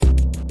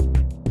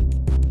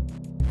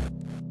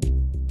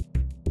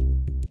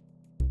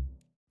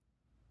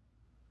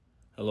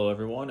Hello,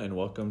 everyone, and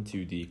welcome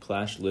to the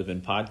Clash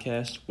Livin'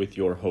 podcast with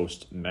your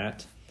host,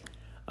 Matt.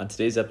 On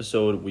today's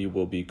episode, we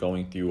will be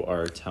going through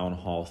our Town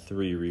Hall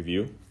 3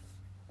 review.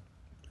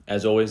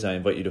 As always, I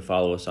invite you to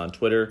follow us on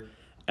Twitter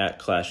at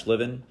Clash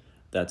Livin',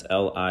 that's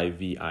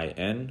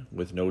Livin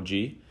with no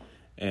G,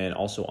 and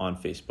also on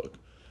Facebook.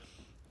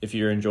 If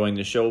you're enjoying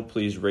the show,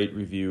 please rate,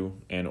 review,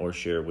 and or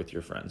share with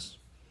your friends.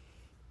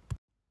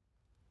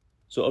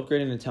 So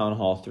upgrading to Town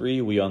Hall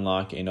 3, we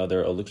unlock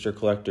another Elixir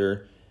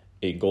Collector,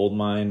 a Gold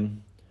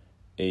Mine,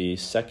 a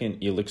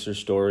second Elixir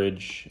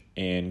Storage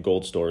and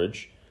Gold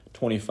Storage,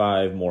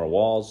 25 more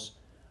walls,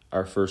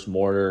 our first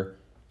mortar,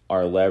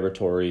 our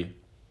laboratory,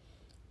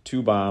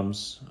 2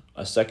 bombs,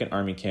 a second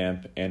army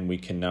camp, and we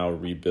can now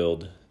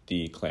rebuild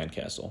the clan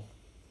castle.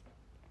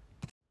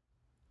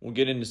 We'll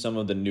get into some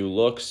of the new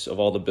looks of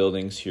all the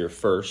buildings here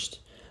first.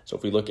 So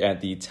if we look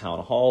at the Town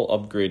Hall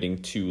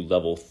upgrading to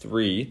level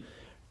 3,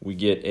 we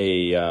get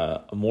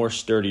a more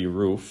sturdy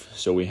roof.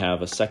 So we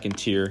have a second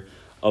tier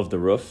of the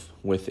roof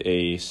with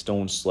a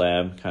stone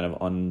slab kind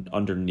of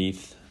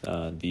underneath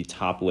the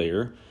top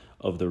layer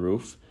of the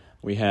roof.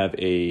 We have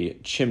a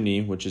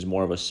chimney, which is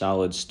more of a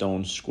solid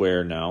stone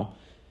square now.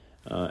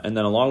 And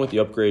then along with the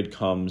upgrade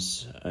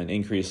comes an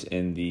increase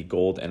in the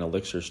gold and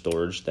elixir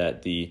storage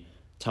that the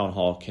Town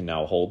Hall can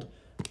now hold.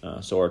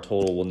 So our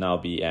total will now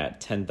be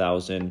at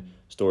 10,000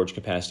 storage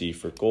capacity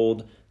for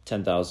gold,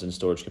 10,000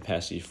 storage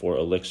capacity for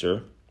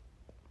elixir,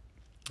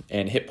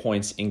 and hit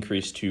points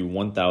increase to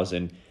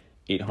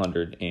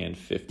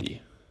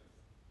 1,850.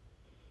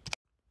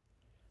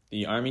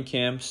 The army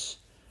camps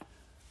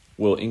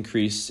will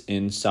increase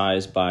in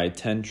size by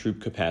 10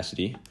 troop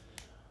capacity.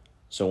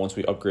 So once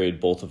we upgrade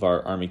both of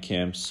our army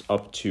camps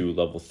up to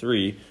level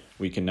 3,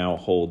 we can now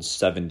hold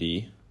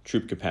 70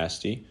 troop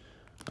capacity,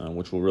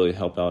 which will really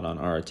help out on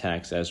our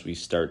attacks as we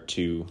start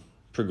to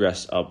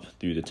progress up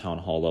through the Town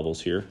Hall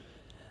levels here.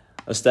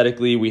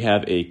 Aesthetically, we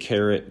have a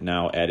carrot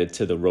now added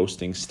to the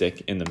roasting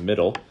stick in the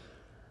middle.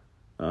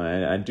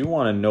 And I do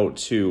want to note,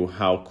 too,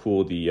 how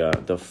cool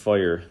the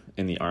fire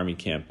in the army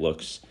camp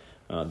looks.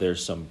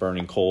 There's some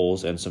burning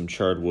coals and some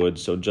charred wood,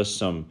 so just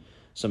some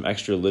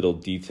extra little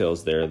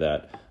details there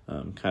that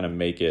kind of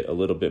make it a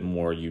little bit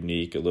more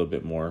unique, a little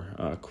bit more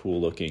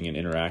cool looking and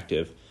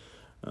interactive.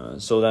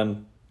 So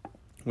then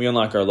we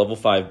unlock our level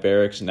 5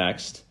 barracks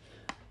next,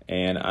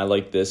 and I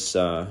like this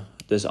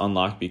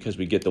unlock because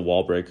we get the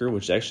wall breaker,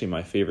 which is actually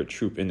my favorite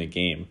troop in the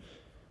game.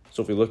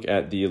 So if we look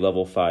at the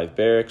level 5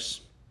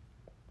 barracks,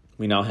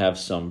 we now have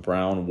some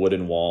brown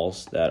wooden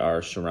walls that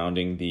are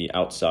surrounding the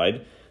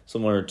outside,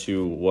 similar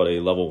to what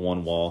a level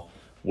 1 wall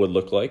would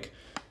look like.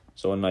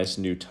 So a nice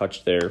new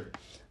touch there.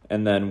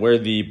 And then where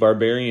the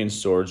barbarian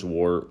swords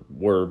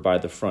were by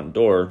the front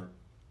door,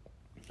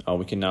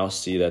 we can now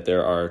see that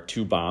there are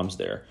 2 bombs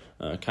there,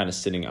 kind of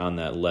sitting on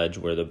that ledge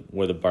where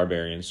the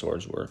barbarian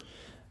swords were.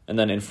 And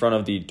then in front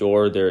of the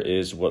door, there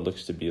is what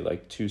looks to be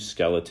like 2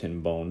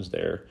 skeleton bones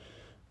there.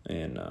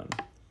 And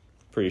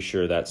pretty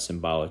sure that's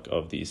symbolic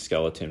of the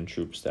skeleton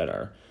troops that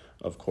are,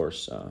 of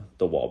course,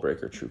 the wall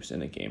breaker troops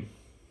in the game.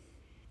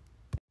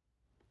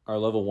 Our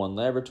level 1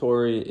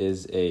 laboratory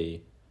is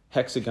a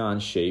hexagon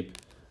shape.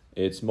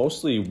 It's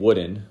mostly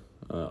wooden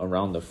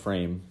around the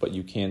frame, but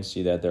you can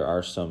see that there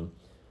are some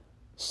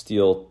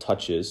steel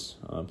touches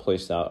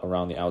placed out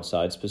around the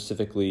outside,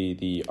 specifically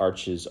the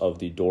arches of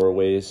the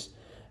doorways.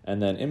 And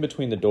then in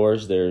between the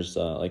doors, there's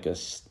like a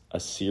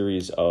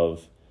series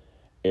of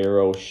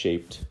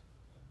arrow-shaped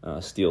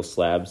steel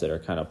slabs that are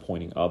kind of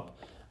pointing up.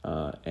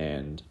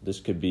 And this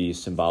could be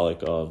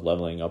symbolic of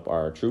leveling up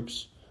our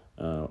troops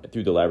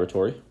through the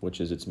laboratory, which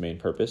is its main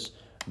purpose.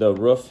 The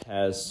roof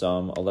has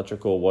some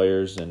electrical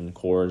wires and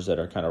cords that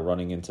are kind of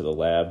running into the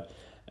lab.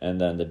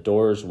 And then the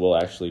doors will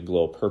actually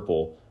glow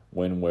purple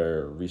when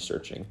we're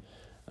researching.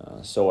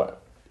 So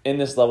in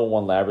this level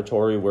 1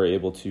 laboratory, we're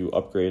able to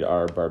upgrade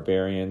our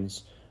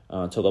barbarians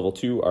to level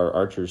 2, our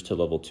archers to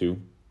level 2,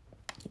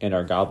 and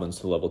our goblins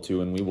to level 2,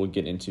 and we will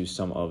get into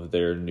some of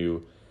their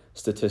new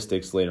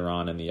statistics later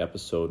on in the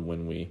episode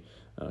when we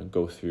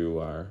go through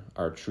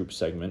our troop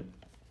segment.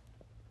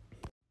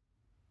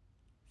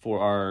 For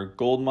our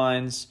gold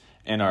mines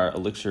and our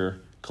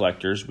elixir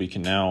collectors, we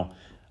can now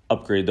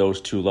upgrade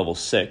those to level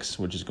 6,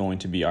 which is going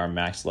to be our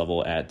max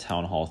level at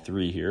Town Hall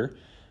 3 here.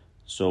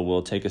 So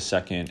we'll take a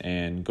second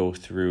and go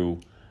through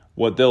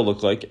what they'll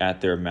look like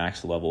at their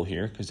max level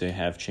here, because they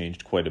have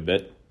changed quite a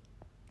bit.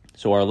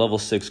 So our level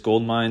 6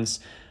 gold mines,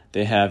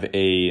 they have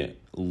a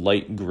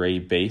light gray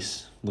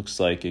base. Looks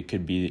like it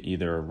could be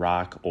either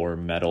rock or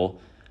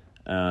metal.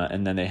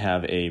 And then they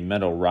have a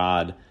metal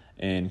rod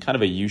in kind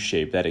of a U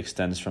shape that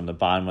extends from the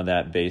bottom of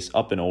that base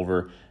up and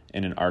over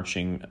in an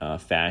arching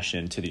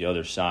fashion to the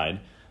other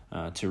side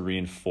to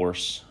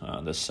reinforce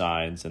the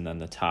sides and then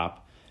the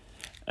top.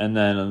 And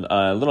then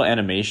a little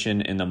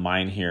animation in the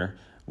mine here.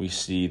 We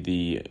see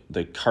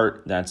the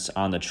cart that's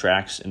on the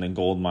tracks in the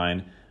gold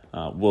mine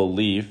will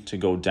leave to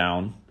go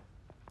down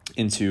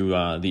into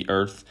the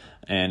earth,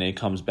 and it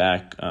comes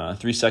back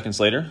 3 seconds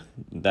later.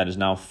 That is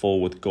now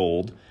full with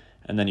gold,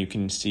 and then you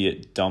can see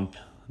it dump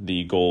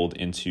the gold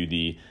into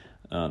the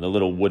the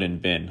little wooden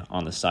bin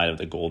on the side of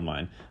the gold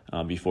mine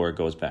before it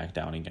goes back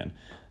down again.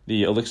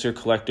 The elixir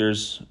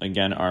collectors,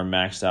 again, are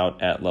maxed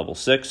out at level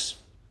 6.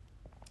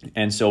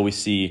 And so we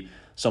see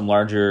some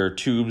larger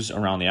tubes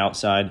around the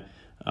outside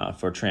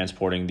for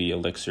transporting the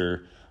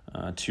elixir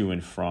to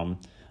and from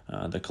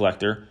the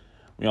collector.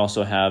 We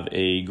also have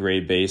a gray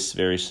base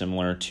very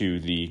similar to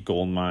the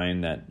gold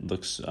mine that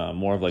looks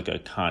more of like a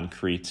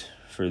concrete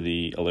for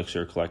the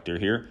elixir collector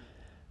here.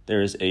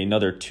 There's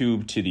another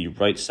tube to the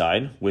right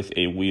side with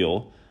a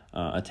wheel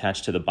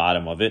attached to the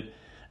bottom of it.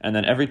 And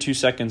then every 2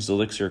 seconds, the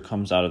elixir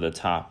comes out of the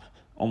top,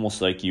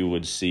 almost like you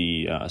would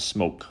see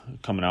smoke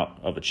coming out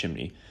of a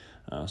chimney.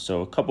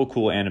 So a couple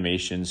cool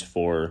animations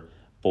for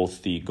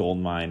both the gold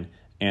mine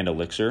and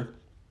elixir.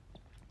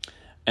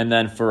 And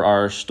then for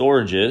our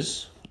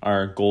storages,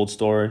 our gold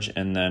storage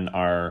and then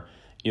our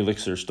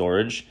elixir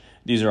storage,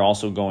 these are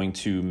also going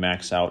to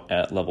max out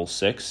at level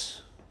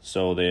 6.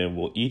 So they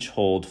will each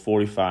hold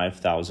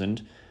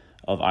 45,000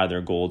 of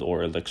either gold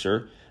or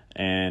elixir.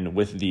 And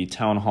with the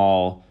town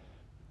hall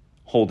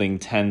holding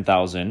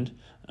 10,000,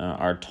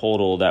 our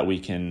total that we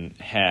can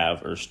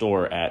have or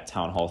store at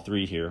town hall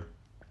 3 here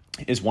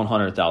is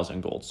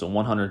 100,000 gold. So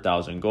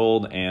 100,000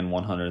 gold and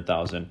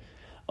 100,000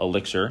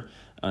 elixir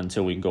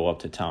until we go up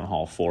to town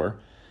hall 4.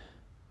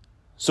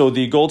 So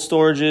the gold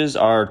storages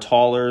are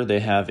taller.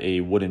 They have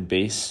a wooden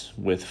base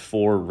with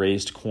 4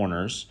 raised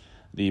corners.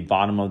 The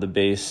bottom of the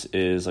base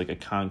is like a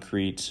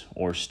concrete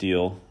or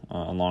steel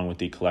along with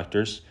the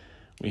collectors.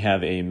 We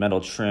have a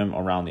metal trim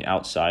around the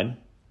outside.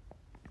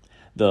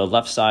 The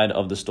left side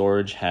of the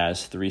storage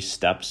has 3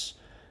 steps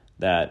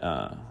that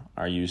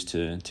are used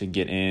to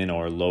get in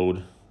or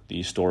load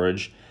the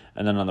storage.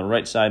 And then on the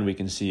right side, we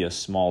can see a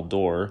small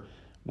door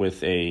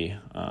with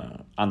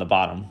on the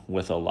bottom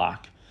with a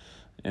lock.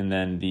 And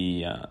then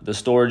the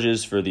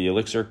storages for the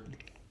elixir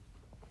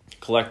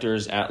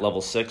collectors at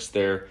level 6,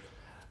 they're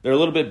a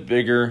little bit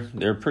bigger.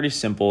 They're pretty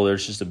simple.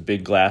 There's just a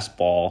big glass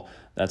ball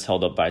that's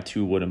held up by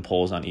 2 wooden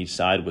poles on each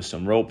side with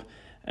some rope.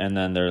 And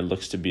then there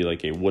looks to be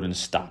like a wooden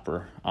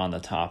stopper on the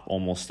top,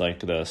 almost like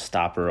the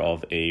stopper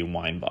of a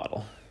wine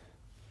bottle.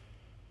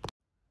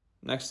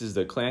 Next is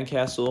the clan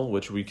castle,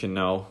 which we can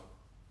now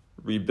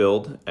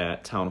rebuild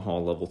at town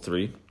hall level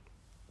 3.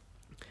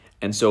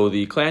 And so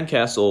the clan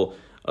castle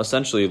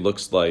essentially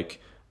looks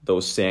like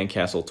those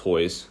sandcastle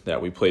toys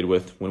that we played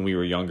with when we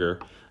were younger.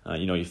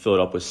 You fill it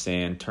up with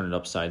sand, turn it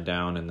upside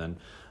down, and then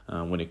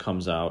when it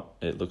comes out,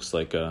 it looks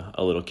like a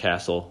little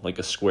castle, like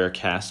a square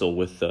castle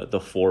with the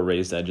 4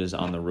 raised edges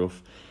on the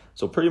roof.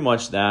 So pretty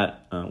much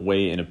that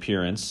way in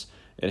appearance.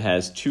 It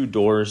has 2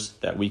 doors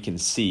that we can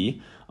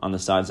see on the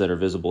sides that are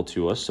visible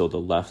to us, so the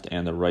left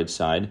and the right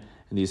side.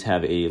 And these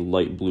have a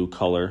light blue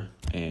color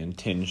and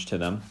tinge to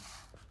them.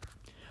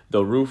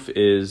 The roof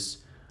is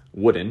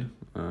wooden,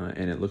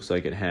 and it looks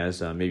like it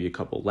has maybe a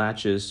couple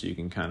latches, so you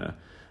can kind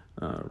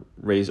of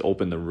raise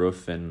open the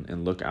roof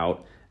and look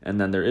out. And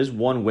then there is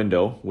 1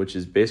 window, which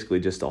is basically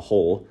just a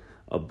hole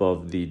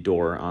above the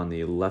door on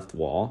the left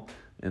wall,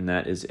 and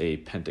that is a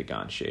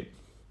pentagon shape.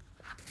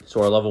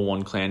 So our level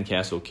 1 clan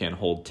castle can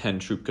hold 10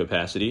 troop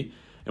capacity,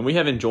 and we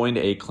haven't joined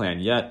a clan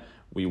yet.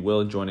 We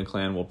will join a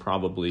clan. We'll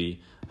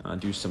probably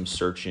do some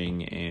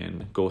searching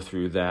and go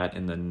through that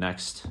in the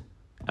next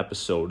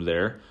episode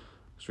there.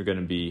 So we're going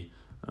to be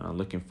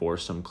looking for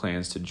some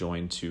clans to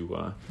join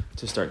to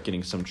start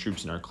getting some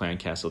troops in our clan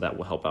castle that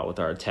will help out with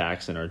our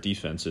attacks and our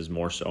defenses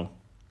more so.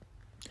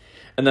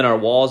 And then our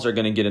walls are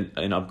going to get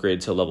an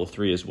upgrade to level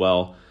 3 as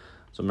well.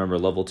 So remember,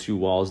 level 2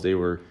 walls, they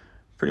were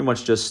pretty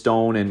much just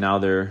stone, and now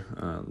they're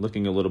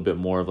looking a little bit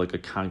more of like a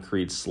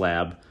concrete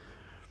slab.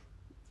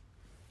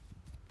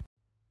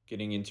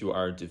 Getting into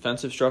our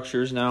defensive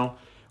structures now,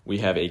 we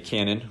have a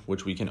cannon,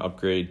 which we can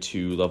upgrade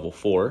to level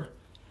 4.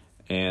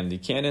 And the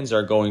cannons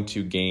are going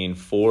to gain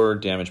 4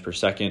 damage per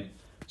second,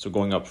 so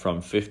going up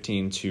from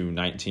 15 to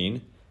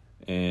 19,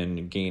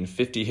 and gain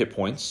 50 hit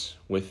points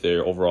with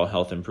their overall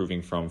health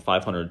improving from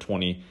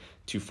 520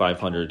 to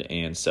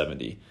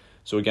 570.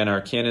 So again,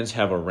 our cannons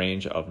have a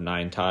range of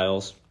 9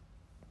 tiles.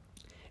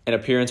 And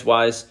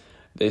appearance-wise,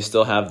 they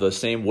still have the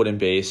same wooden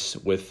base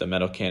with the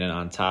metal cannon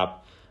on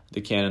top.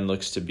 The cannon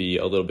looks to be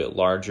a little bit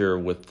larger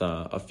with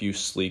a few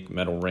sleek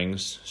metal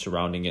rings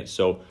surrounding it.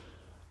 So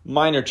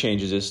minor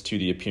changes to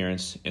the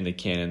appearance in the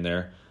cannon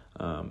there.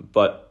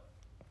 But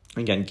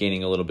again,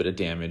 gaining a little bit of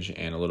damage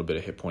and a little bit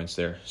of hit points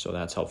there. So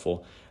that's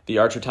helpful. The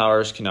archer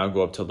towers can now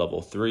go up to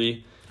level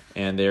 3,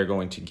 and they are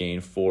going to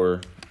gain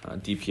 4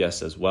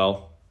 DPS as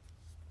well.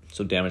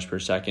 So damage per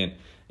second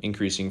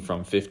increasing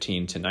from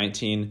 15 to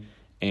 19,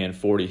 and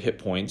 40 hit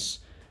points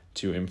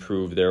to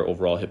improve their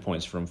overall hit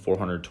points from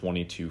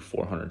 420 to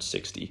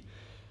 460.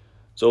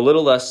 So a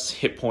little less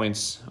hit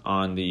points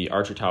on the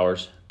archer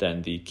towers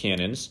than the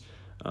cannons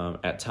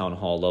at Town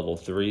Hall level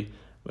 3.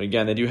 But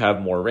again, they do have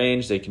more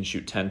range. They can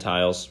shoot 10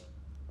 tiles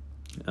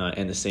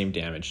and the same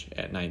damage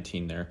at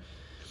 19 there.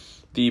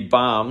 The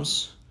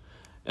bombs,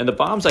 and the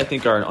bombs I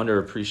think are an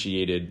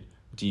underappreciated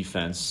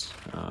defense.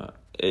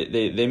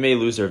 They may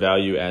lose their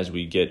value as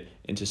we get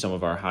into some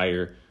of our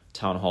higher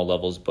Town Hall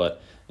levels,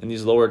 but in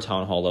these lower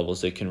Town Hall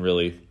levels, they can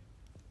really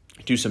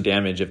do some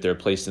damage if they're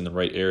placed in the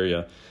right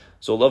area.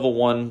 So level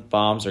 1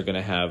 bombs are going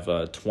to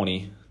have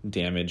 20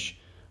 damage,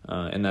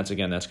 and that's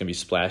going to be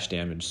splash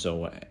damage.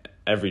 So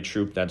every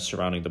troop that's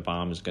surrounding the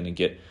bomb is going to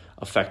get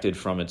affected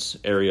from its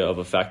area of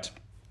effect.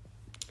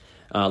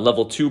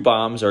 Level 2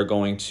 bombs are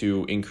going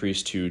to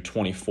increase to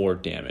 24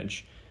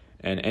 damage,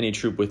 and any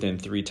troop within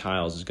 3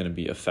 tiles is going to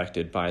be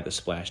affected by the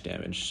splash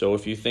damage. So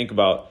if you think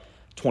about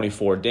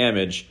 24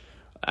 damage,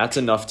 that's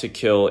enough to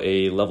kill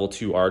a level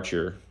 2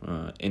 archer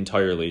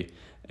entirely,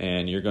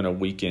 and you're going to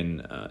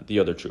weaken the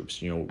other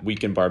troops.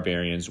 Weaken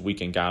barbarians,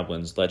 weaken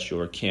goblins, let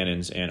your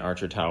cannons and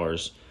archer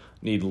towers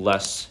need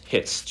less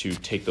hits to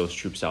take those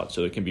troops out.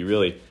 So it can be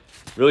really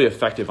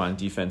effective on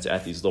defense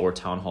at these lower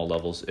Town Hall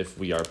levels if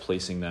we are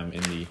placing them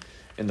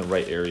in the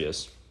right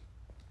areas.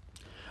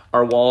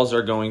 Our walls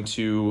are going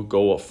to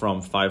go up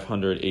from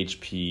 500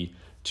 HP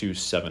to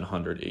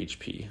 700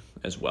 HP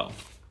as well.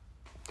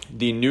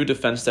 The new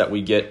defense that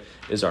we get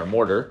is our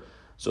mortar.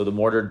 So the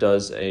mortar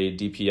does a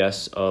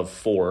DPS of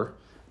 4.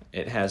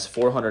 It has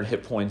 400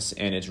 hit points,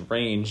 and its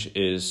range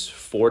is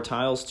 4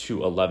 tiles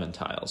to 11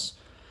 tiles.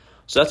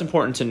 So that's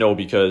important to know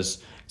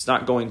because it's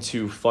not going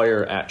to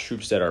fire at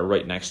troops that are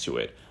right next to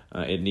it.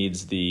 It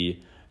needs the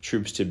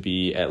troops to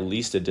be at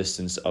least a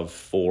distance of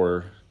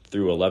 4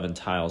 through 11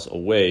 tiles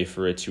away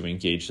for it to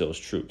engage those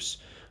troops.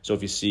 So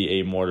if you see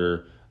a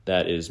mortar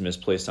that is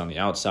misplaced on the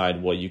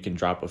outside, well, you can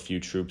drop a few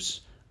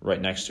troops right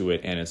next to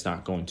it and it's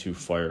not going to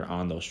fire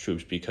on those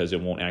troops because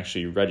it won't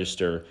actually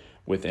register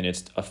within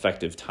its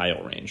effective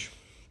tile range.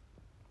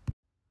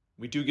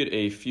 We do get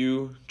a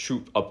few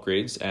troop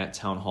upgrades at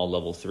Town Hall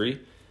level 3.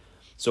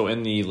 So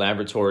in the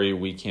laboratory,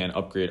 we can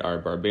upgrade our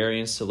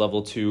barbarians to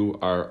level 2,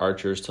 our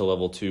archers to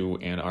level 2,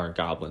 and our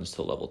goblins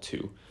to level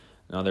 2.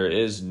 Now there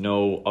is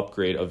no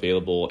upgrade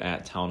available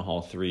at Town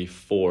Hall 3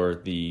 for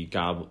the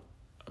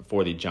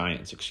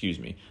giants,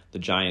 the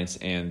giants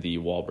and the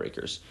wall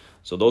breakers.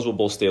 So those will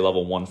both stay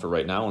level 1 for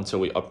right now until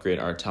we upgrade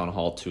our Town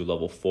Hall to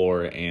level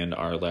 4 and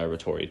our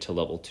laboratory to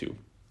level 2.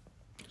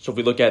 So if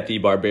we look at the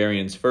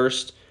barbarians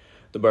first,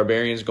 the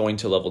barbarians going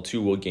to level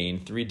 2 will gain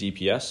 3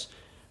 DPS,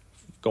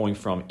 going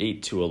from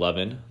 8 to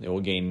 11. They will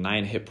gain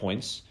 9 hit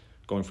points,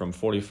 going from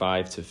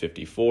 45 to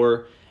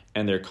 54,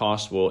 and their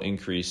cost will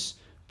increase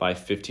by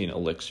 15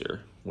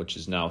 elixir, which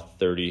is now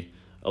 30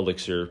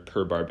 elixir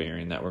per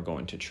barbarian that we're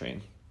going to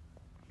train.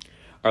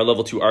 Our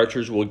level 2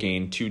 archers will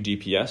gain 2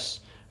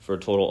 DPS for a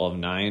total of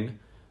 9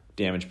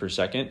 damage per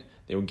second.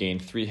 They will gain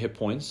 3 hit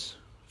points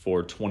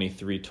for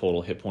 23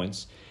 total hit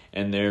points,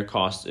 and their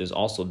cost is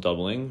also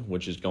doubling,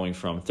 which is going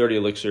from 30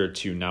 elixir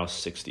to now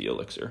 60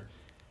 elixir.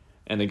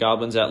 And the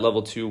goblins at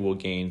level 2 will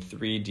gain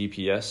 3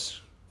 DPS,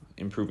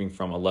 improving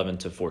from 11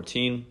 to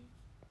 14,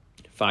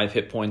 5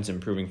 hit points,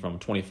 improving from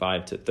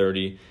 25 to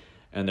 30,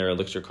 and their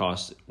elixir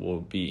cost will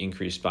be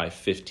increased by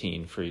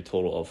 15 for a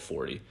total of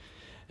 40.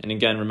 And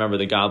again, remember,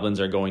 the goblins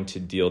are going to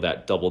deal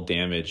that double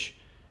damage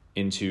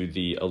into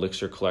the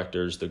elixir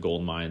collectors, the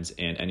gold mines,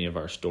 and any of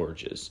our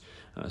storages.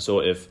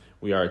 So if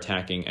we are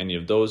attacking any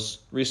of those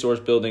resource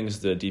buildings,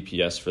 the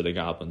DPS for the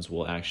goblins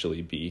will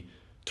actually be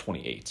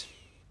 28.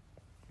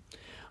 I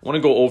want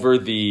to go over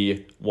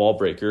the wall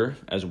breaker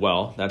as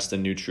well. That's the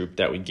new troop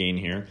that we gain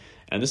here.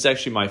 And this is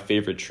actually my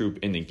favorite troop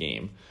in the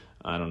game.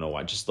 I don't know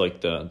why, just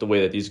like the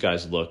way that these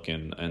guys look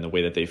and the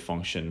way that they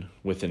function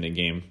within the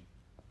game.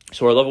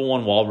 So our level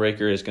 1 wall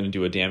breaker is going to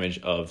do a damage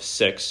of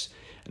 6,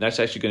 and that's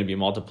actually going to be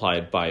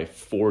multiplied by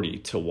 40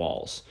 to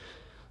walls.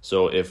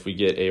 So if we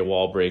get a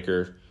wall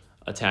breaker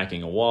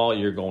attacking a wall,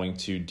 you're going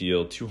to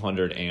deal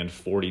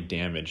 240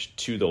 damage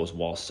to those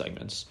wall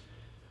segments.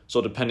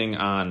 So depending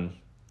on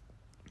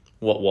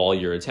what wall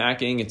you're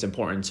attacking, it's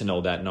important to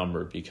know that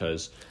number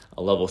because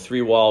a level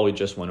 3 wall we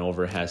just went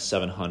over has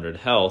 700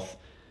 health.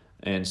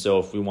 And so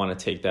if we want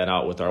to take that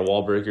out with our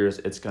wall breakers,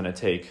 it's going to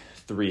take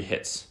 3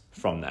 hits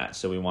from that.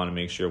 So we want to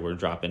make sure we're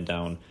dropping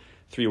down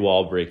 3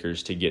 wall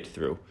breakers to get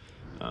through.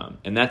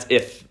 And that's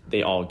if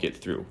they all get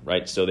through,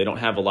 right? So they don't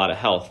have a lot of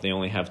health. They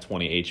only have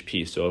 20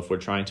 HP. So if we're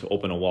trying to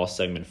open a wall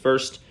segment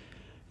first,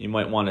 you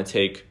might want to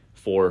take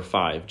 4 or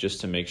 5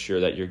 just to make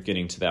sure that you're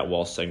getting to that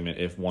wall segment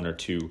if 1 or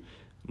 2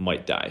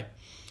 might die.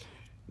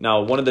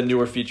 Now, one of the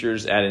newer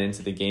features added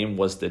into the game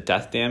was the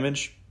death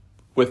damage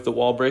with the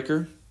wall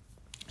breaker.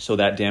 So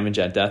that damage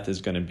at death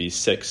is going to be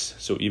 6.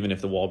 So even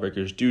if the wall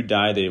breakers do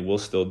die, they will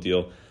still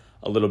deal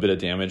a little bit of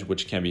damage,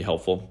 which can be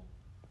helpful.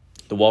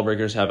 The wall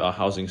breakers have a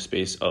housing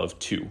space of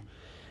 2,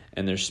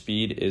 and their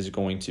speed is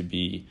going to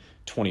be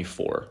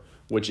 24,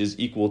 which is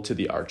equal to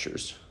the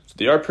archers. So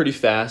they are pretty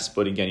fast,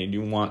 but again, you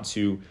do want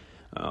to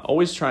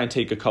always try and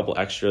take a couple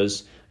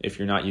extras if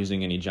you're not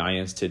using any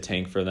giants to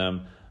tank for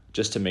them,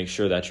 just to make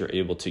sure that you're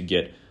able to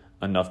get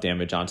enough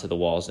damage onto the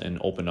walls and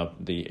open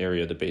up the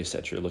area of the base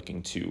that you're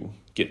looking to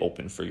get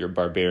open for your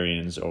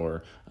barbarians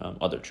or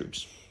other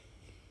troops.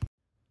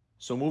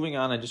 So moving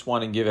on, I just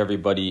want to give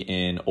everybody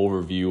an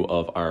overview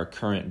of our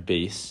current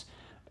base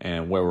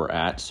and where we're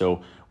at.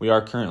 So we are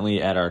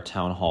currently at our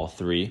Town Hall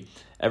 3.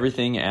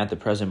 Everything at the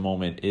present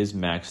moment is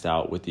maxed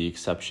out with the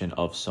exception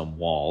of some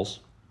walls.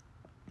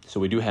 So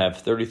we do have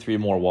 33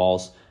 more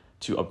walls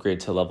to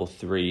upgrade to level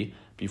 3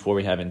 before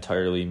we have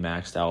entirely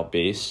maxed out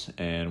base,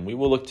 and we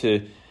will look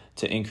to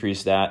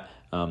increase that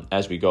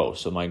as we go.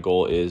 So my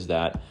goal is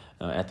that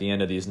at the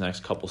end of these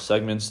next couple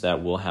segments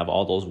that we'll have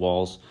all those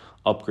walls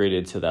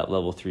upgraded to that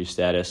level 3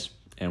 status,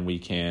 and we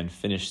can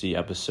finish the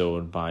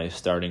episode by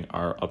starting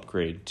our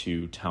upgrade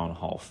to Town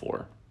Hall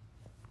 4.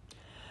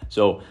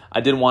 So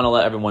I did want to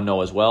let everyone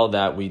know as well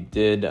that we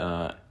did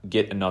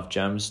get enough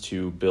gems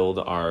to build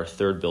our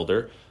third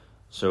builder.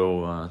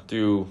 So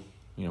through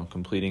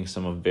completing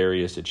some of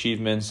various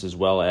achievements as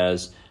well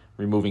as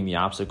removing the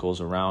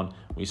obstacles around,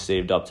 we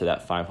saved up to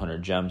that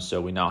 500 gems.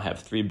 So we now have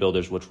 3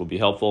 builders, which will be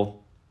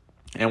helpful.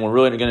 And we're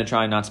really going to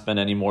try and not spend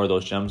any more of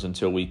those gems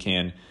until we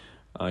can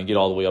get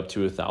all the way up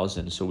to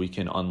 1,000, so we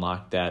can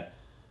unlock that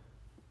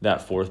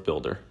 4th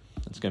builder.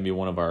 It's going to be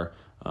one of our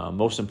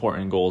most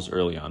important goals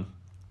early on.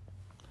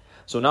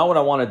 So now what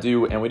I want to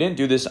do, and we didn't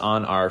do this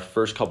on our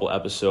first couple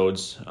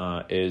episodes,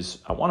 is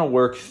I want to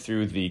work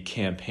through the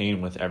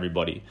campaign with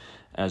everybody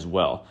as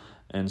well.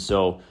 And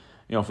so,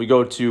 if we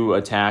go to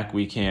attack,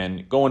 we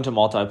can go into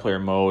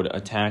multiplayer mode,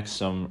 attack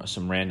some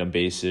random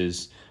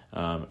bases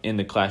in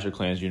the Clash of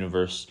Clans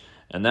universe,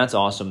 and that's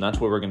awesome. That's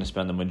where we're going to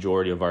spend the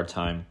majority of our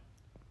time.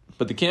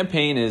 But the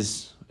campaign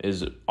is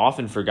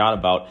often forgot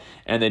about,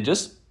 and they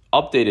just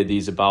updated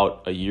these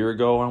about a year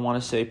ago, I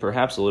want to say,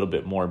 perhaps a little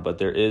bit more, but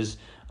there is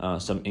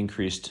some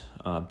increased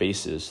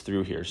bases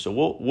through here. So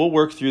we'll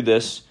work through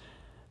this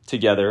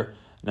together.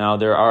 Now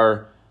there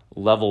are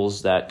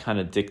levels that kind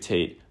of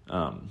dictate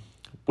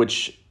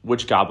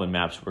which goblin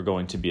maps we're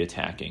going to be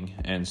attacking.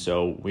 And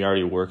so we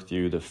already worked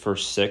through the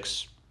first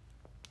 6,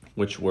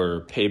 which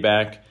were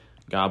Payback,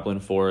 Goblin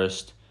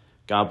Forest,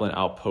 Goblin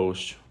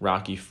Outpost,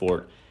 Rocky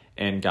Fort,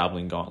 and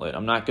Goblin Gauntlet.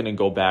 I'm not going to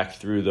go back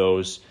through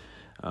those,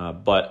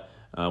 but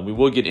we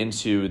will get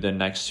into the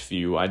next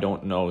few. I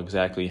don't know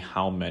exactly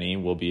how many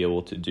we'll be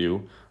able to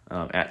do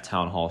at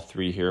Town Hall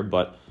 3 here,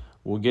 but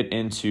we'll get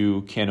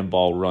into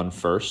Cannonball Run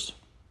first.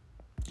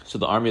 So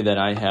the army that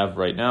I have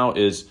right now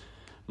is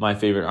my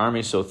favorite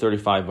army, so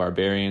 35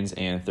 Barbarians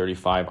and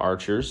 35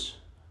 Archers.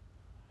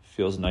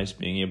 Feels nice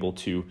being able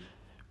to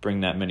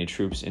bring that many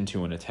troops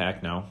into an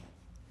attack now.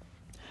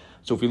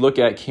 So if we look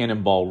at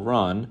Cannonball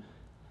Run,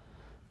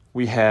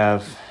 we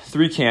have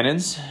 3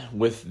 cannons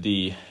with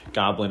the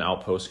Goblin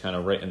Outpost kind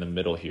of right in the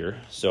middle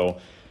here. So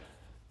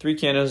 3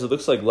 cannons, it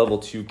looks like level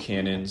 2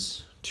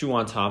 cannons, 2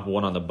 on top,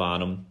 1 on the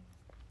bottom.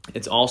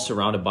 It's all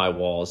surrounded by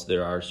walls.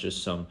 There are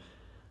just some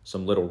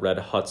little red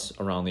huts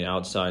around the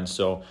outside.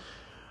 So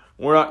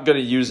we're not going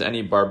to use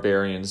any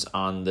Barbarians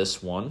on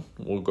this one.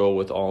 We'll go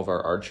with all of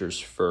our Archers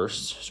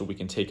first so we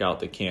can take out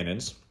the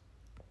cannons.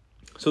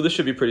 So this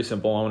should be pretty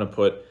simple. I'm going to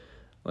put,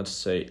 let's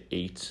say,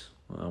 8.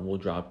 We'll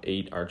drop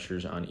 8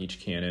 Archers on each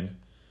cannon.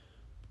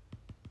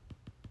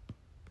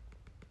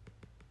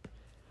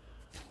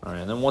 All right,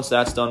 and then once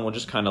that's done, we'll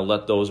just kind of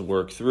let those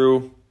work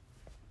through.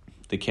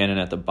 The cannon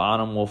at the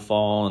bottom will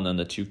fall, and then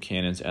the 2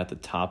 cannons at the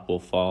top will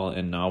fall.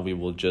 And now we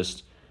will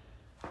just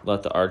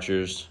let the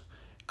Archers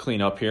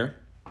clean up here.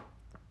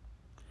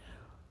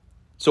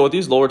 So with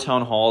these lower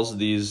town halls,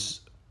 these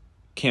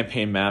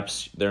campaign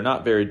maps, they're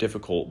not very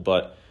difficult,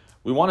 but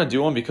we want to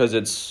do them because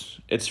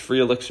it's free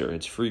elixir,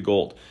 it's free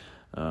gold.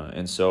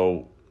 And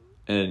so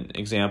an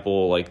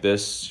example like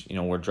this,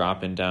 we're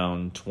dropping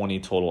down 20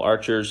 total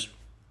Archers,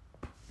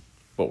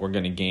 but we're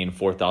going to gain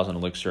 4,000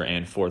 elixir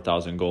and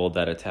 4,000 gold.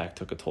 That attack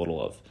took a total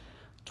of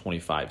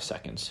 25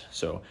 seconds.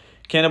 So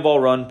Cannonball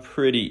Run,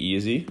 pretty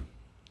easy.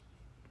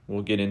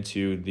 We'll get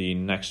into the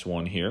next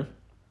one here.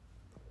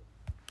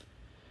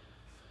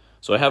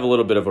 So I have a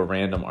little bit of a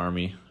random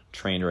army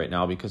trained right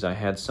now because I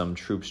had some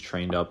troops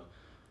trained up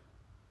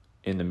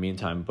in the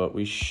meantime, but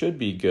we should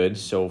be good.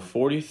 So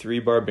 43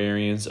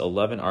 Barbarians,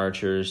 11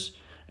 Archers,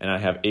 and I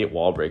have 8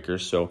 Wall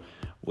Breakers. So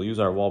we'll use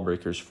our Wall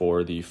Breakers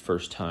for the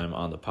first time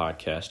on the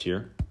podcast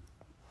here.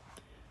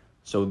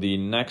 So the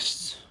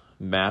next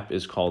map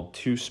is called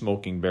 2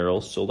 Smoking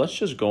Barrels. So let's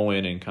just go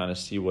in and kind of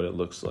see what it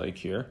looks like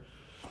here.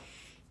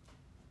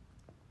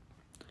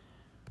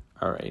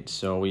 All right,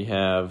 so we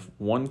have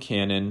 1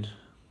 cannon,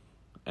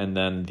 and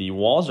then the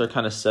walls are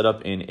kind of set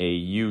up in a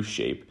U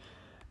shape.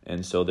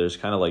 And so there's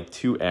kind of like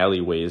 2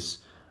 alleyways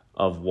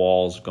of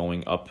walls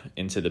going up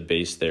into the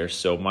base there.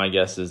 So my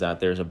guess is that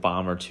there's a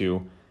bomb or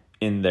 2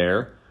 in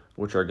there,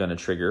 which are going to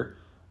trigger.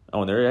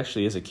 Oh, and there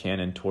actually is a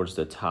cannon towards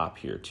the top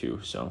here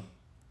too. So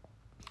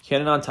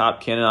cannon on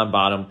top, cannon on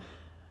bottom,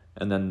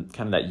 and then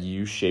kind of that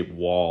U-shaped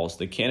walls.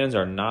 The cannons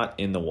are not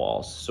in the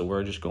walls, so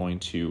we're just going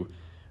to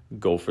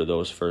go for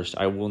those first.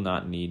 I will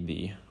not need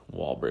the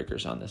Wall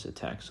Breakers on this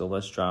attack. So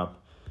let's drop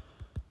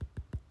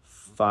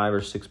 5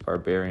 or 6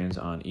 Barbarians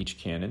on each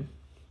cannon.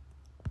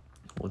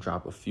 We'll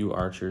drop a few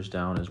Archers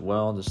down as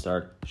well to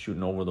start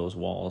shooting over those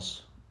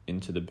walls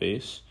into the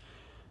base.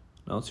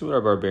 Now let's see what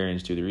our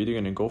Barbarians do. They're either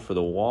going to go for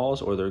the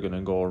walls or they're going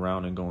to go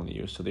around and go in the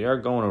U. So they are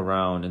going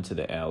around into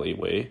the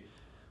alleyway.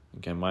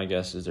 Again, my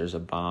guess is there's a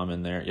bomb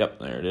in there. Yep,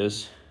 there it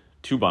is.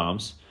 2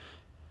 bombs.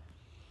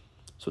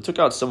 So it took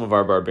out some of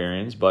our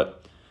Barbarians,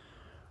 but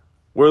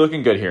we're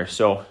looking good here.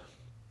 So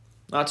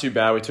not too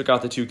bad. We took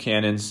out the 2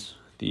 cannons.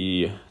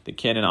 The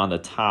cannon on the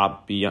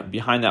top,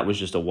 behind that was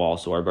just a wall,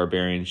 so our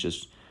barbarians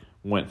just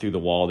went through the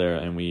wall there,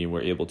 and we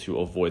were able to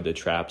avoid the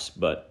traps.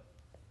 But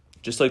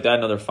just like that,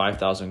 another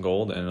 5,000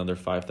 gold and another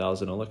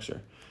 5,000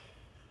 elixir.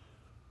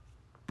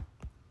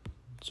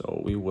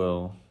 So we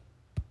will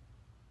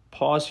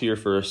pause here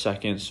for a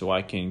second so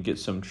I can get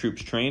some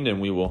troops trained, and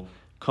we will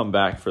come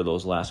back for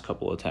those last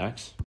couple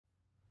attacks.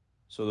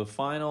 So the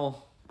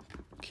final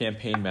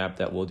campaign map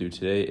that we'll do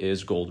today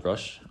is Gold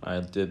Rush.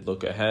 I did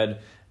look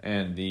ahead,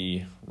 and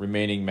the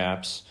remaining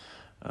maps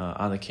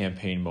on the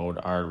campaign mode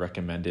are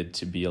recommended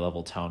to be a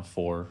level town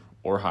 4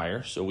 or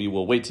higher. So we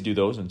will wait to do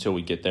those until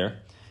we get there.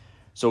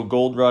 So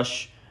Gold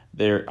Rush,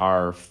 there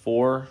are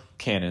 4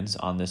 cannons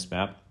on this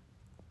map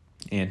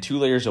and 2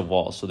 layers of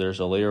walls. So there's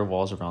a layer of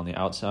walls around the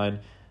outside,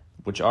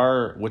 which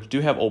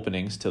do have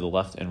openings to the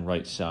left and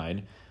right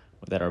side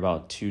that are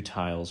about 2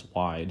 tiles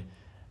wide.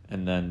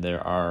 And then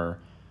there are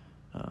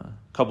a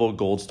couple of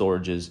gold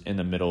storages in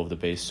the middle of the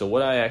base. So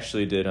what I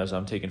actually did is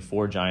I'm taking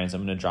 4 giants.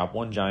 I'm going to drop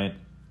 1 giant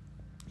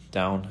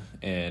down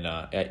and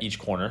at each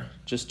corner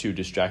just to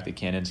distract the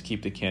cannons,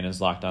 keep the cannons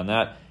locked on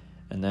that.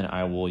 And then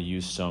I will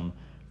use some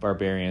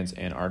barbarians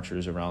and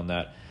archers around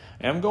that.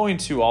 And I'm going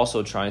to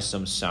also try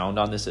some sound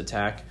on this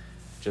attack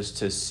just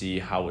to see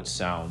how it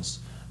sounds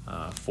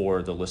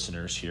for the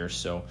listeners here.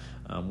 So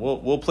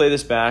we'll play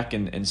this back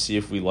and see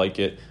if we like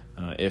it.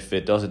 If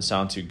it doesn't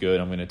sound too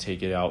good, I'm going to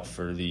take it out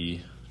for the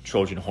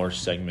Trojan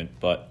Horse segment,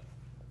 but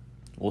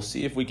we'll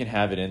see if we can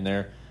have it in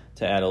there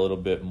to add a little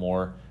bit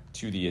more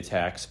to the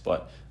attacks.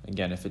 But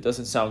again, if it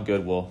doesn't sound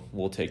good,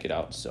 we'll take it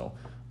out. So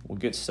we'll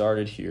get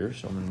started here.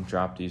 So I'm going to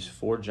drop these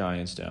 4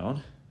 giants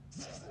down.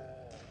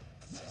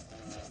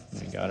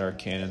 We got our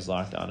cannons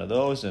locked onto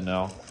those, and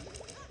now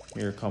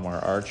here come our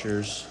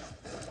archers.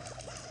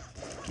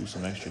 Do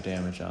some extra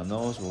damage on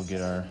those. We'll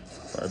get our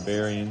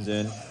barbarians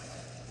in.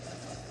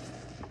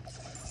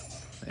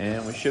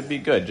 And we should be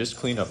good. Just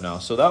clean up now.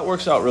 So that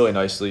works out really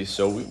nicely.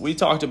 So we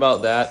talked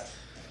about that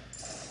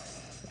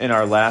in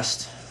our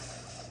last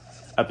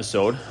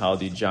episode, how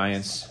the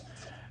giants,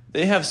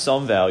 they have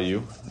some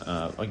value.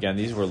 Again,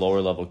 these were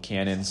lower level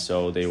cannons,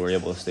 so they were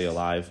able to stay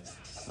alive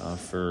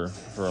for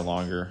a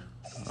longer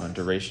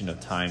duration of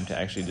time to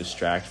actually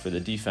distract for the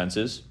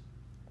defenses,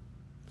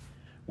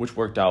 which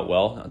worked out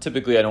well. Now,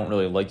 typically, I don't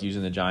really like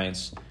using the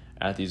giants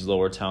at these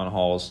lower town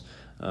halls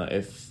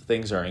if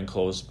things are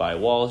enclosed by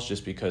walls,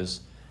 just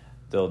because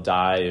they'll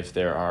die if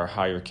there are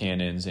higher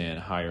cannons and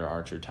higher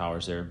archer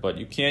towers there. But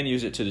you can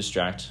use it to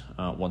distract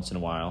once in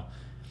a while.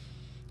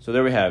 So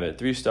there we have it,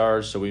 3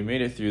 stars. So we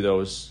made it through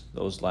those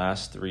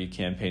last 3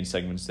 campaign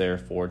segments there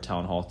for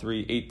Town Hall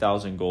 3,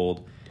 8,000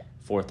 gold,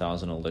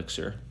 4,000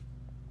 elixir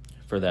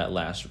for that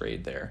last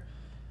raid there.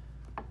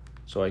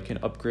 So I can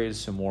upgrade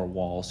some more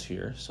walls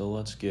here. So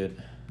let's get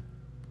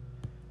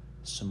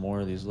some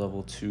more of these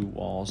level 2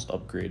 walls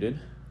upgraded.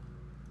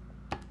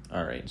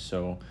 All right,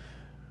 so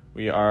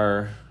we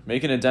are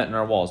making a dent in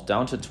our walls,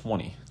 down to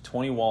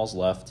 20 walls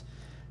left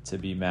to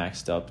be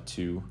maxed up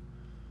to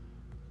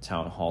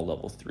Town Hall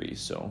level 3.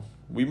 So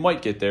we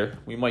might get there.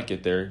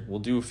 We'll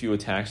do a few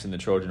attacks in the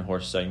Trojan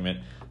Horse segment,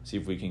 see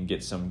if we can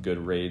get some good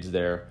raids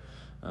there.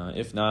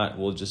 If not,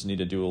 we'll just need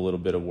to do a little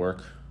bit of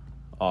work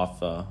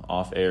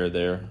off air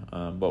there.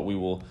 But we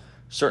will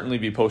certainly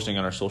be posting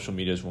on our social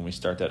medias when we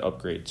start that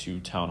upgrade to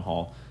Town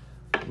Hall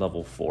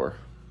level 4.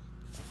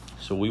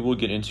 So we will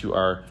get into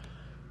our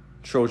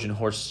Trojan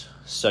Horse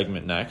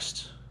segment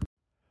next.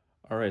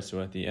 All right,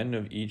 so at the end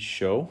of each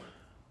show,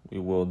 we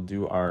will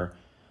do our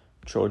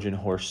Trojan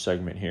Horse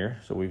segment here.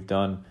 So we've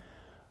done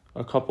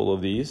a couple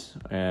of these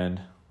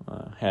and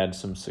had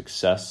some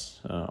success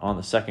on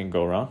the second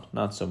go-round.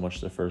 Not so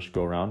much the first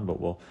go-round, but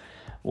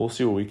we'll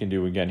see what we can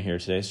do again here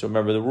today. So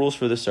remember, the rules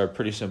for this are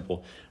pretty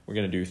simple. We're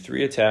going to do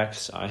 3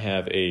 attacks. I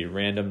have a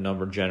random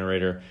number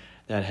generator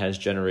that has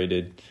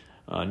generated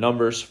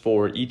numbers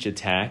for each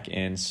attack,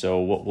 and so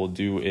what we'll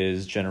do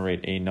is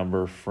generate a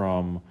number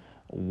from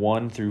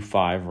 1 through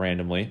 5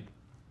 randomly,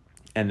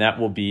 and that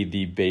will be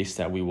the base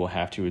that we will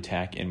have to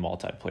attack in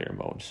multiplayer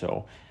mode.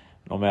 So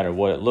no matter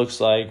what it looks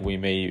like, we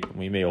may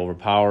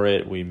overpower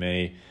it, we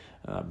may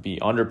be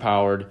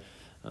underpowered,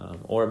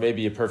 or it may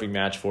be a perfect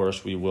match for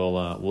us.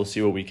 We'll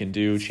see what we can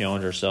do,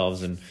 challenge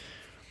ourselves, and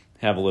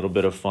have a little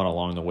bit of fun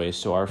along the way.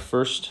 So our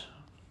first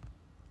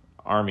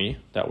army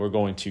that we're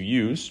going to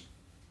use,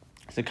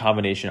 it's a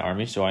combination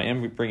army. So I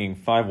am bringing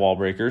 5 wall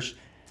breakers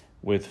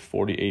with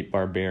 48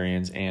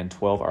 barbarians and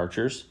 12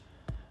 archers.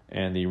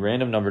 And the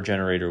random number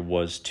generator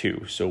was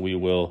 2. So we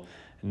will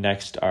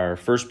next our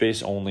first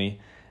base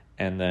only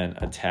and then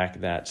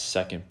attack that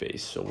second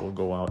base. So we'll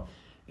go out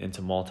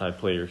into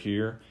multiplayer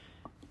here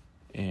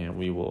and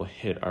we will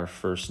hit our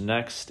first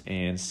next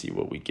and see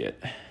what we get.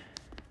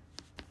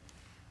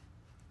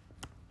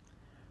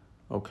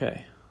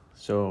 Okay,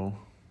 so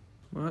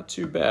not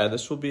too bad.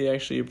 This will be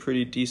actually a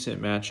pretty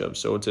decent matchup.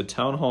 So it's a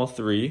Town Hall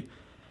 3.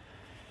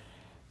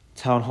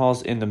 Town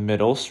Hall's in the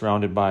middle,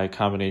 surrounded by a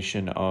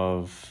combination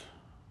of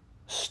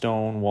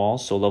stone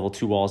walls, so level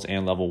 2 walls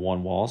and level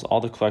 1 walls. All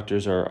the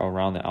collectors are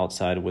around the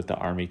outside with the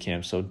army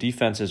camp, so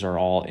defenses are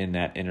all in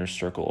that inner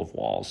circle of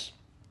walls.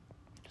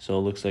 So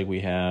it looks like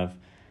we have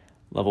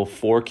level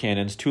 4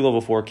 cannons, 2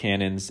 level 4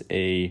 cannons,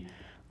 a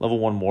level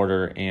 1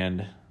 mortar,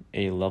 and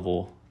a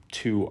level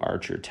 2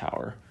 archer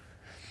tower.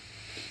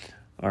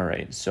 All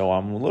right, so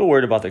I'm a little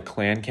worried about the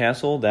clan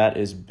castle that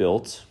is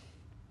built,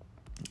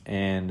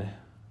 and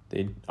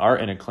they are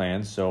in a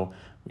clan, so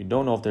we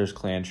don't know if there's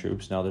clan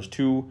troops. Now there's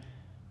two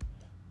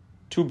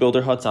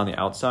builder huts on the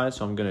outside,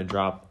 so I'm going to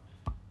drop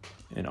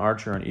an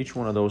archer on each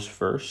one of those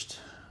first.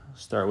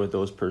 Start with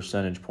those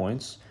percentage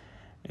points,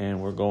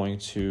 and we're going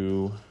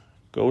to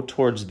go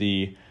towards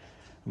the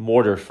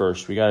mortar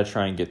first. We got to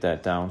try and get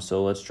that down,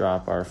 so let's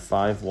drop our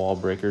 5 wall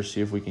breakers,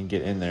 see if we can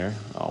get in there.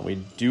 We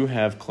do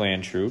have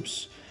clan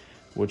troops,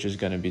 which is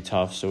going to be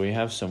tough, so we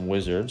have some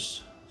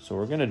wizards. So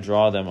we're going to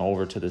draw them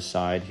over to the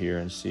side here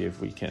and see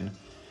if we can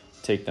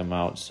take them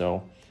out.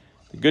 So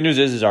the good news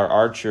is our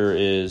archer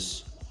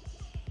is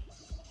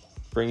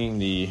bringing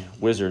the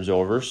wizards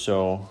over,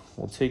 so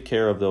we'll take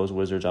care of those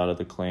wizards out of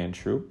the clan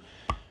troop,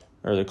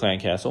 or the clan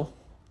castle.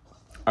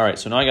 All right,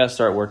 so now I got to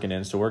start working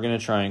in. So we're going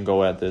to try and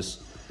go at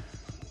this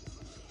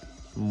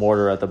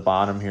mortar at the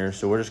bottom here.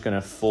 So we're just going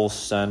to full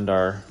send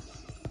our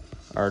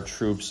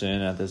troops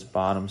in at this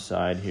bottom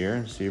side here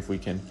and see if we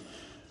can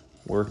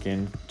work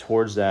in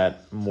towards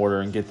that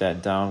mortar and get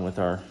that down with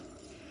our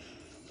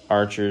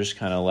archers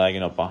kind of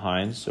lagging up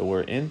behind. So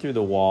we're in through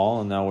the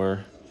wall, and now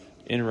we're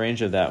in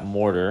range of that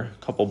mortar.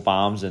 A couple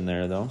bombs in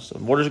there though, so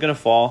the mortar's going to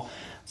fall.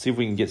 Let's see if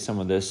we can get some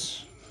of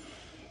this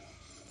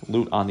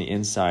loot on the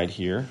inside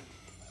here.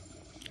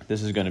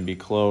 This is going to be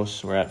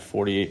close. We're at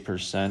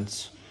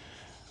 48%.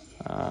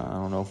 I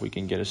don't know if we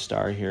can get a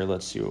star here.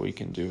 Let's see what we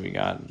can do. We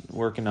got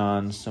working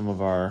on some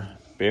of our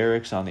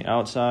barracks on the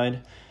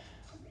outside.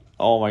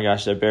 Oh my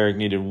gosh, that barrack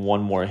needed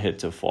one more hit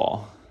to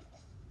fall.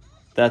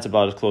 That's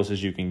about as close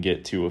as you can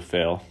get to a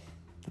fail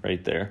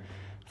right there.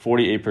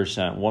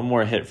 48%. One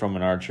more hit from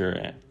an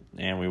archer,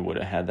 and we would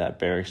have had that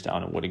barracks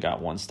down and would have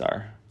got 1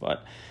 star.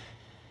 But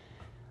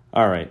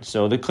all right,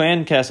 so the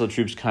clan castle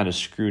troops kind of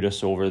screwed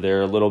us over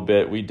there a little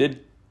bit. We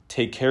did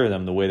take care of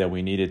them the way that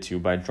we needed to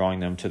by drawing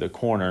them to the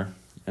corner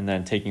and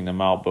then taking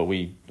them out, but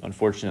we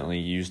unfortunately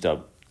used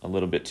up a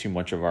little bit too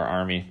much of our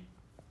army.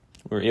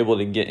 We were able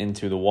to get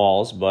into the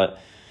walls, but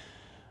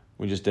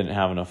we just didn't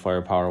have enough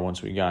firepower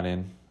once we got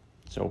in.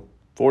 So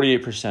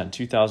 48%,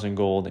 2,000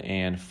 gold,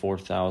 and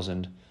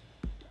 4,000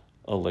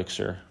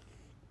 elixir.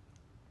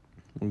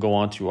 We'll go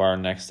on to our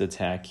next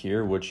attack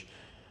here, which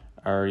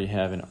I already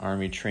have an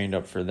army trained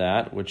up for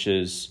that, which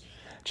is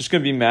just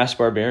going to be mass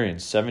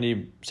barbarians,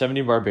 70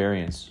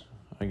 barbarians.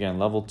 Again,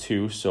 level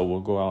 2, so we'll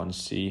go out and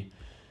see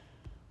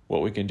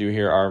what we can do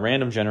here. Our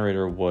random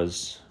generator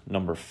was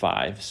number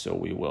 5, so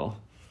we will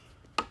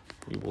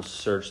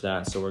search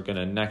that. So we're going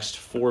to next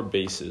 4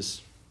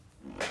 bases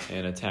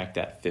and attack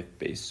that 5th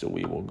base. So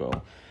we will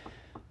go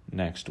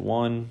next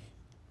 1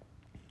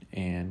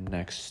 and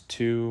next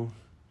 2,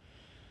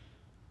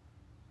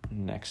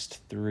 next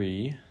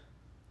 3,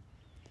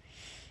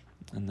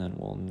 and then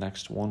we'll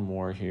next 1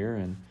 more here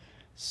and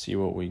see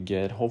what we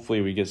get.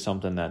 Hopefully we get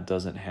something that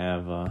doesn't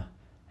have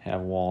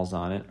walls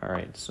on it. All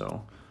right,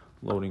 so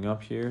loading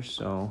up here.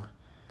 So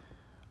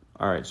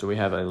all right, so we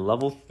have a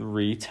level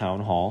 3 town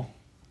hall.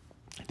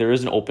 There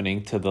is an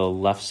opening to the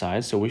left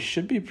side, so we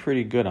should be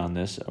pretty good on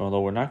this,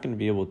 although we're not going to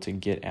be able to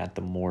get at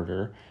the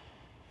mortar.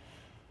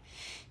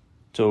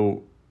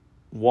 So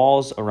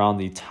walls around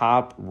the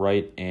top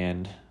right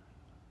and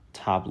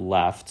top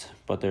left,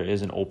 but there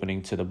is an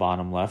opening to the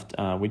bottom left.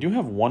 We do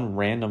have 1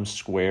 random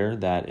square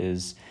that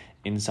is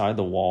inside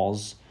the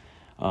walls,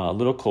 a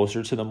little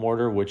closer to the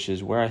mortar, which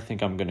is where I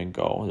think I'm going to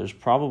go. There's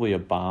probably a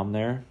bomb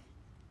there,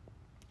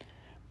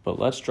 but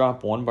let's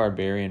drop 1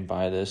 barbarian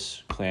by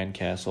this clan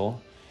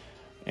castle.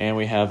 And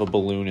we have a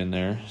balloon in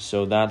there,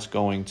 so that's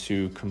going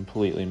to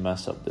completely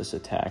mess up this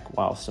attack.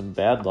 Wow, some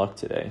bad luck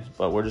today.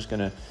 But we're just going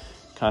to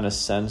kind of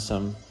send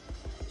some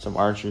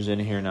archers in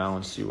here now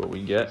and see what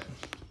we get.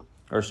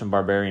 Or some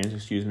barbarians,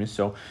 excuse me.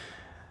 So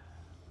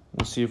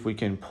we'll see if we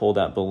can pull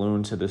that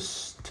balloon to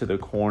the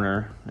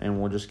corner,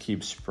 and we'll just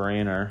keep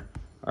spraying our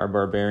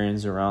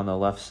barbarians around the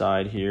left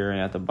side here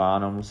and at the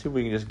bottom. We'll see if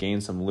we can just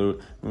gain some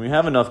loot. When we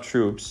have enough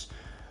troops,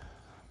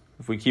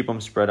 if we keep them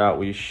spread out,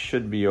 we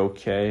should be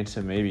okay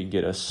to maybe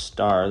get a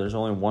star. There's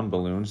only 1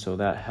 balloon, so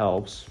that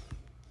helps.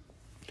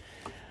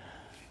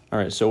 All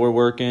right, so we're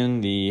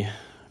working. The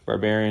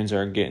barbarians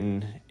are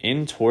getting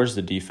in towards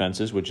the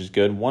defenses, which is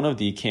good. 1 of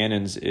the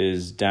cannons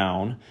is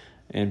down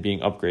and being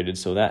upgraded,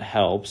 so that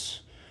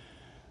helps.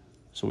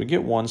 So we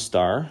get 1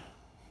 star,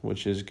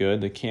 which is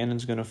good. The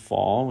cannon's going to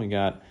fall.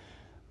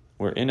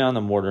 We're in on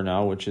the mortar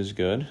now, which is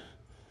good.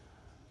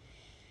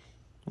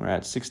 We're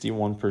at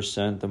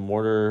 61%. The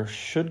mortar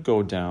should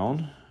go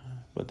down,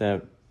 but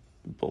that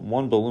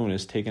 1 balloon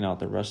is taking out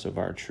the rest of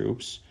our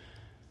troops.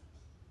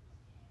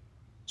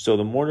 So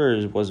the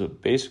mortar was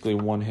basically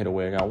 1 hit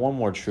away. I got 1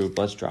 more troop.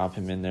 Let's drop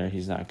him in there.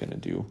 He's not going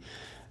to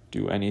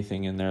do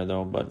anything in there,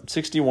 though. But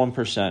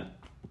 61%.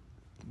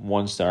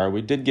 1 star.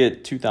 We did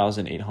get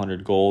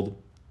 2,800 gold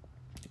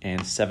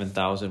and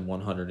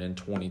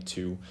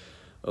 7,122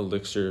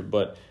 elixir,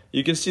 but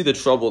you can see the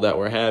trouble that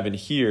we're having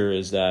here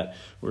is that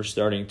we're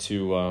starting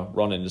to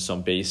run into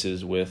some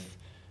bases with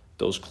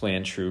those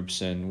clan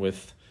troops, and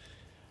with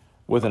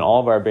an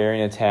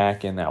all-barbarian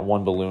attack and that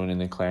one balloon in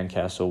the clan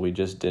castle, we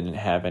just didn't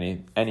have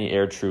any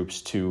air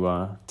troops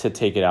to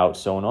take it out.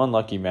 So an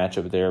unlucky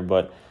matchup there,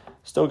 but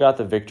still got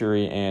the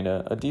victory and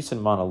a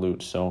decent amount of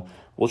loot. So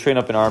we'll train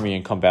up an army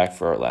and come back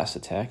for our last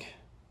attack.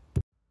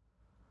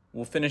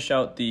 We'll finish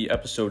out the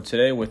episode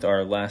today with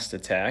our last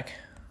attack.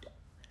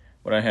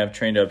 What I have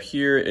trained up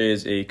here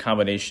is a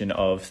combination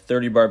of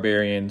 30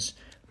 barbarians,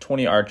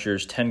 20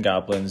 archers, 10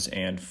 goblins,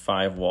 and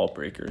 5 wall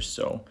breakers.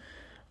 So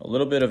a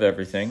little bit of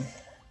everything.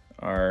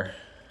 Our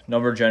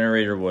number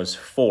generator was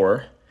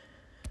 4.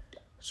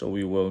 So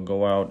we will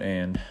go out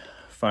and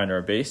find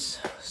our base,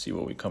 see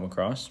what we come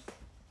across.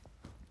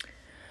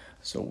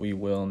 So we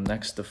will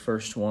next the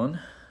first one,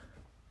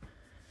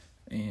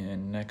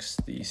 and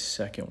next the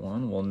second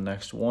one. We'll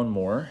next one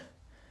more.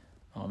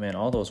 Oh man,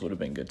 all those would have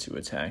been good to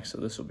attack. So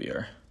this will be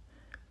our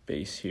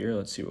base here.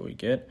 Let's see what we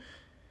get.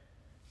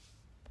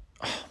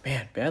 Oh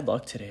man, bad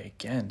luck today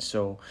again.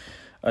 So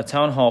a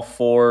Town Hall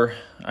 4,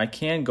 I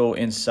can go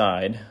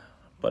inside,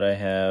 but I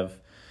have,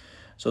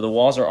 so the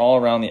walls are all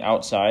around the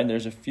outside.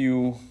 There's a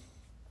few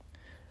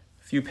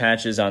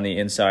patches on the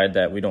inside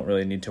that we don't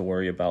really need to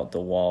worry about the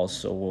walls,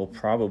 so we'll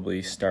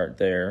probably start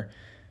there.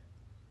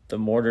 The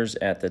mortar's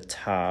at the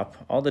top.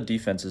 All the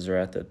defenses are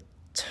at the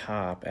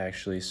top,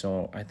 actually,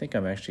 so I think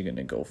I'm actually going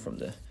to go from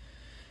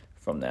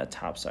that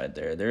top side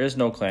there. There is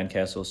no clan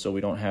castle, so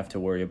we don't have to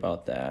worry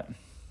about that.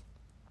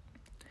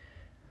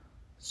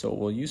 So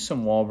we'll use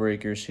some wall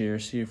breakers here,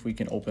 see if we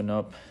can open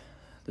up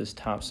this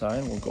top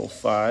side. We'll go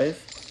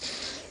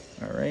 5.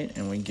 All right,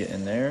 and we get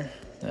in there.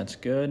 That's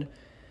good.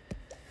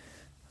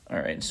 All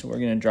right, so we're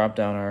going to drop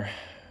down our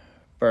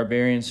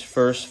barbarians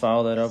first,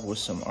 follow that up with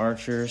some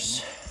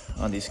archers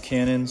on these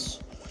cannons,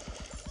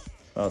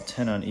 about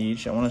 10 on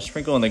each. I want to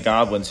sprinkle in the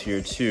goblins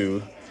here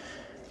too,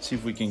 see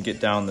if we can get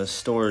down the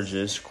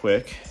storages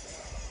quick.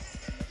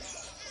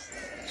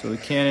 So the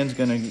cannon's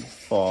going to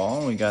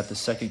fall. We got the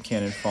second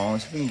cannon falling.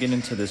 Let's see if we can get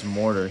into this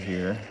mortar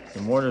here.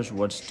 The mortar's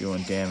what's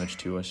doing damage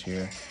to us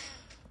here.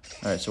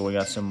 All right, so we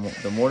got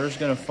the mortar's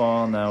going to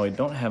fall. Now we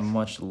don't have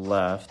much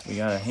left. We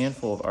got a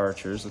handful of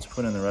archers. Let's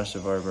put in the rest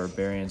of our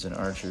barbarians and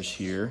archers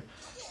here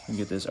and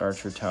get this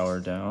archer tower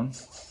down.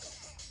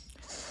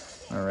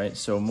 All right,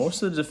 so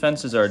most of the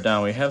defenses are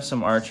down. We have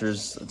some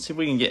archers. Let's see if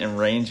we can get in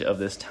range of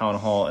this town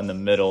hall in the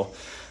middle.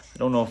 I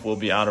don't know if we'll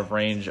be out of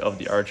range of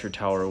the archer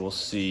tower. We'll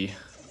see.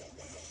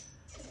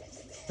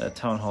 That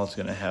town hall is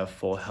going to have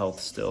full health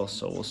still,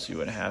 so we'll see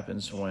what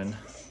happens when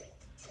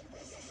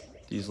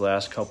these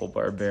last couple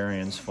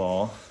barbarians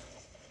fall.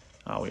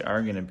 We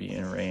are going to be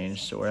in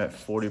range, so we're at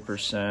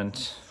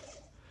 40%.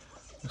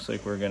 Looks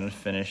like we're going to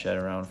finish at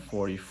around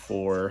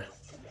 44.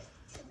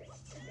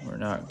 We're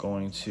not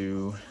going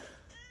to...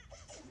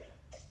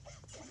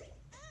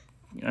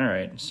 All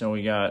right, so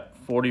we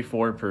got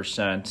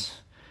 44%.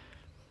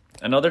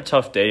 Another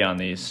tough day on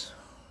these.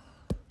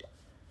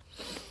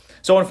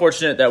 So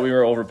unfortunate that we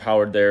were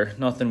overpowered there.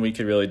 Nothing we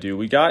could really do.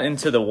 We got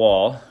into the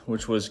wall,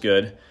 which was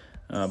good,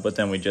 but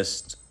then we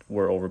just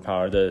were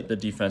overpowered. The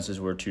defenses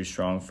were too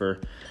strong for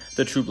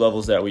the troop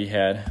levels that we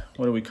had.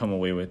 What did we come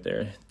away with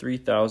there?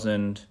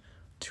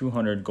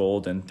 3,200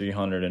 gold and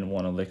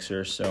 301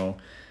 elixir, so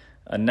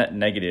a net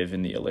negative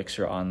in the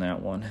elixir on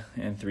that one,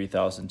 and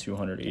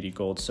 3,280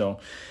 gold. So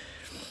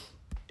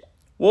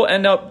we'll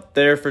end up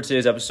there for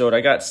today's episode.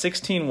 I got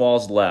 16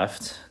 walls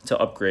left to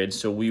upgrade,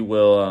 so we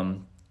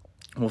will...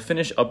 We'll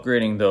finish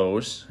upgrading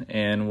those,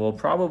 and we'll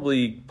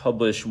probably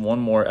publish one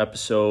more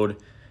episode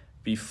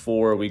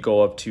before we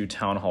go up to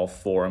Town Hall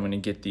 4. I'm going to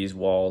get these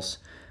walls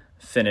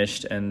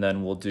finished, and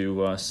then we'll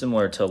do,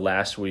 similar to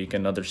last week,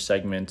 another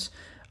segment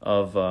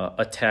of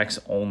attacks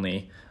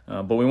only.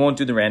 But we won't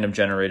do the random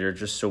generator,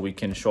 just so we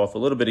can show off a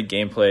little bit of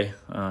gameplay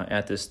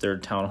at this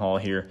third Town Hall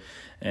here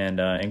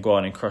and go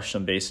out and crush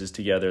some bases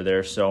together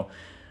there. So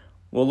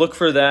we'll look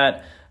for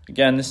that.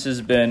 Again, this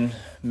has been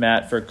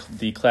Matt for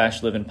the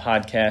Clash Livin'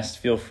 podcast.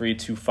 Feel free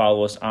to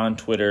follow us on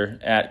Twitter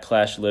at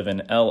Clash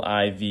Livin',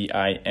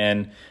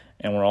 LIVIN,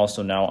 and we're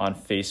also now on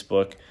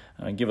Facebook.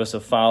 Give us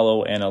a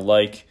follow and a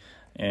like,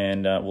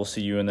 and we'll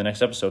see you in the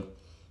next episode.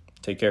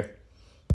 Take care.